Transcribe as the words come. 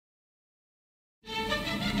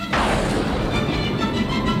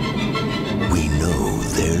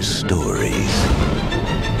their stories.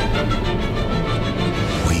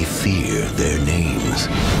 We fear their names.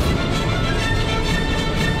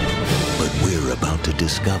 But we're about to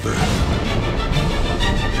discover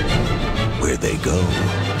where they go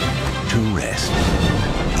to rest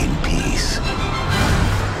in peace.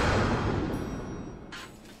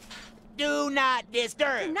 Do not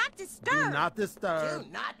disturb. Do not disturb. Do not disturb.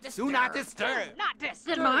 Do not disturb. Do not disturb. Not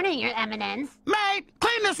disturb. Good morning, Your Eminence. Maid,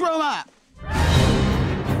 clean this room up.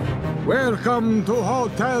 Welcome to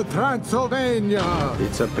Hotel Transylvania.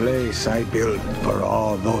 It's a place I built for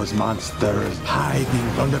all those monsters hiding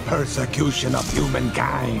from the persecution of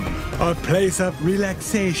humankind. A place of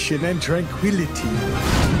relaxation and tranquility.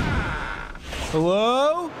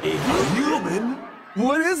 Hello? A human?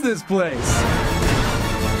 What is this place?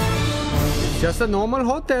 Just a normal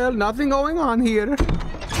hotel, nothing going on here.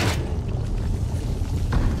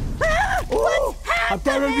 I'm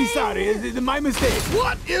terribly sorry. It's my mistake.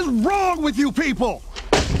 What is wrong with you people?